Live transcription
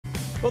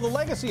Well, the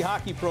Legacy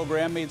hockey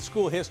program made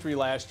school history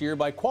last year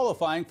by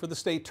qualifying for the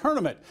state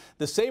tournament.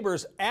 The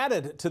Sabres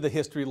added to the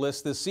history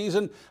list this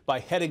season by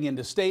heading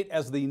into state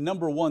as the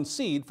 #1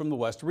 seed from the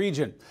West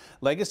region.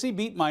 Legacy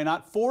beat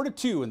Minot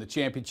 4-2 in the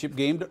championship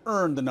game to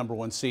earn the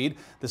 #1 seed.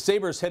 The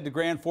Sabres head to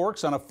Grand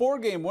Forks on a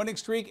 4-game winning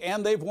streak,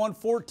 and they've won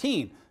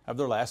 14 of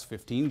their last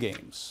 15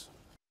 games.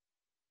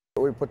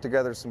 We put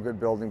together some good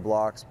building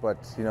blocks,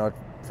 but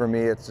for me,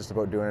 it's just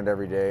about doing it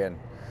every day and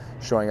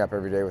showing up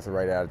every day with the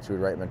right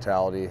attitude, right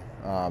mentality. You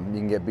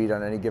can get beat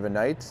on any given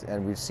night,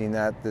 and we've seen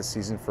that this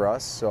season for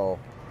us. So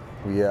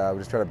we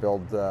just try to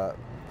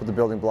put the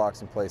building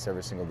blocks in place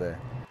every single day.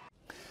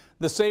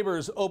 The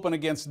Sabres open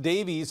against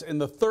Davies in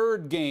the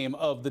 3rd game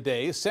of the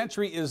day.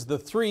 Century is the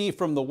 3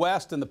 from the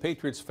West, and the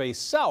Patriots face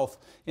South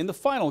in the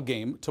final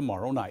game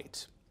tomorrow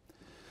night.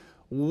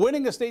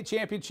 Winning a state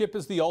championship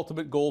is the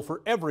ultimate goal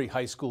for every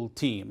high school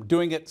team.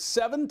 Doing it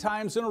 7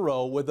 times in a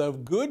row with a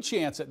good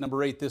chance at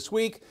 #8 this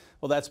week,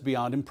 well, that's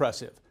beyond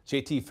impressive.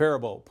 JT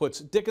Faribault puts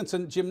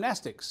Dickinson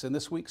Gymnastics in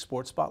this week's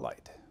Sports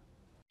Spotlight.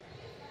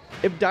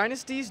 If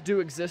dynasties do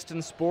exist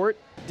in sport,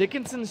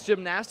 Dickinson's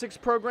gymnastics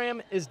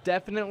program is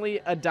definitely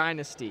a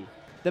dynasty.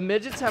 The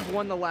Midgets have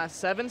won the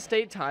last 7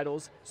 state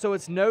titles, so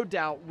it's no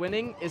doubt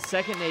winning is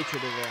second nature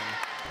to them.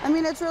 I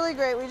mean, it's really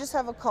great. We just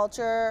have a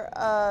culture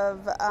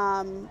of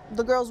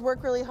the girls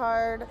work really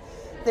hard,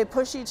 they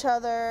push each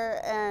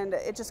other, and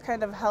it just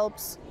kind of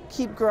helps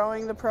keep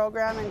growing the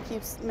program and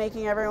keeps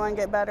making everyone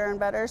get better and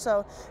better.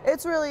 So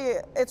it's really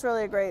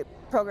a great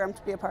program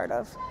to be a part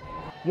of.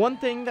 One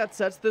thing that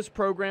sets this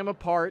program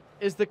apart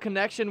is the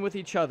connection with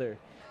each other.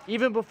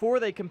 Even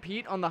before they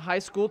compete on the high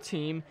school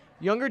team,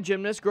 younger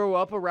gymnasts grow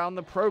up around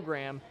the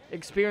program,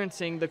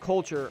 experiencing the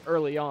culture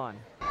early on.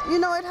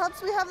 It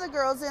helps. We have the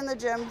girls in the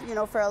gym,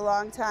 for a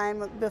long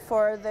time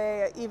before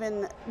they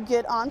even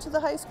get onto the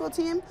high school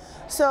team.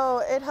 So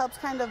it helps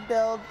kind of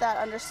build that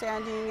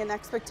understanding and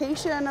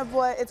expectation of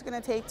what it's going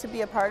to take to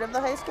be a part of the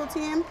high school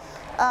team.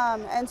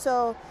 And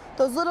so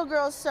those little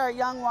girls start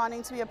young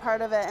wanting to be a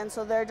part of it, and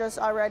so they're just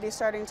already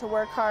starting to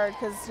work hard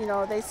because,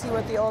 they see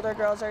what the older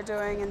girls are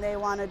doing and they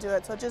want to do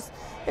it. So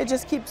it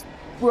just keeps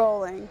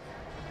rolling.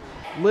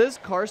 Liz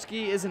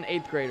Karski is an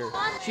 8th grader.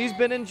 She's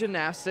been in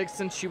gymnastics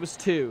since she was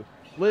 2.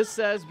 Liz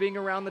says being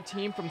around the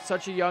team from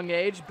such a young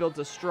age builds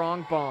a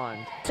strong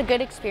bond. It's a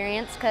good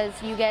experience because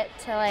you get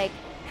to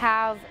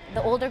have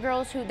the older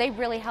girls who they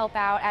really help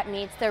out at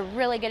meets. They're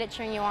really good at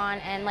cheering you on,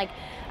 and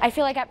I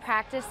feel like at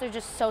practice they're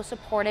just so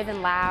supportive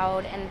and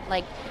loud, and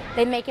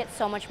they make it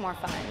so much more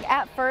fun.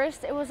 At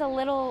first it was a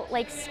little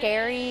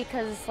scary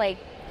because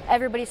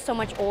everybody's so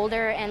much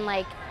older,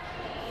 and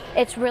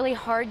it's really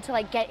hard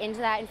to get into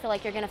that and feel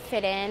like you're gonna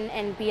fit in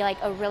and be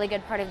a really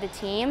good part of the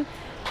team.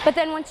 But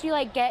then once you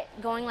get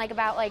going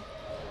about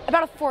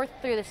a 4th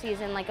through the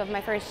season of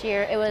my first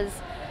year,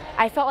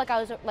 I felt like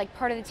I was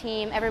part of the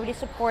team. Everybody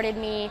supported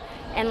me,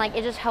 and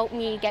it just helped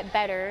me get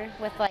better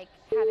with having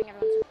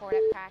everyone support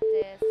at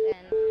practice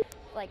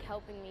and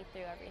helping me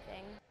through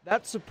everything.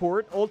 That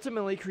support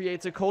ultimately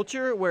creates a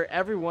culture where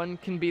everyone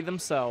can be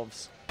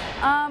themselves.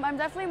 I'm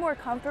definitely more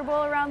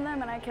comfortable around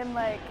them, and I can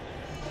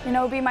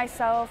be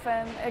myself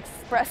and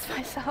express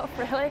myself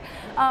really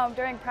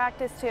during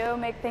practice too,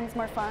 make things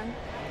more fun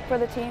for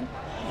the team.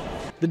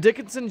 The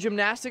Dickinson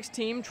gymnastics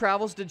team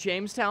travels to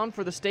Jamestown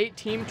for the state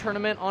team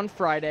tournament on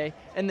Friday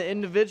and the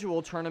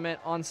individual tournament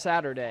on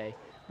Saturday.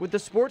 With the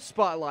Sports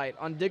Spotlight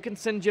on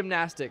Dickinson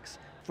Gymnastics,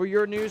 for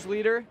your news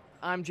leader,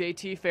 I'm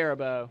JT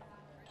Faribault.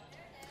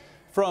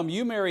 From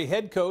UMary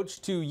head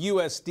coach to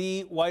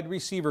USD wide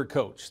receiver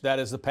coach. That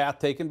is the path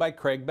taken by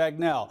Craig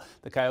Bagnell.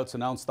 The Coyotes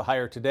announced the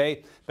hire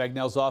today.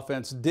 Bagnell's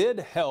offense did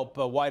help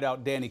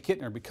wideout Danny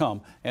Kittner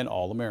become an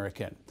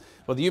All-American.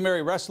 Well, the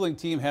UMary wrestling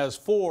team has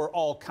 4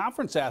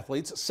 all-conference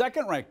athletes.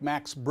 2nd-ranked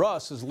Max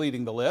Bruss is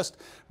leading the list.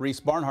 Reese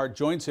Barnhart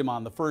joins him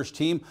on the 1st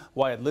team.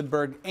 Wyatt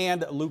Lidberg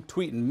and Luke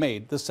Tweeten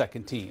made the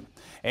 2nd team.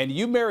 And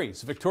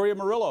UMary's Victoria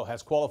Murillo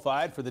has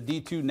qualified for the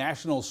D2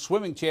 National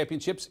Swimming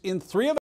Championships in 3 events.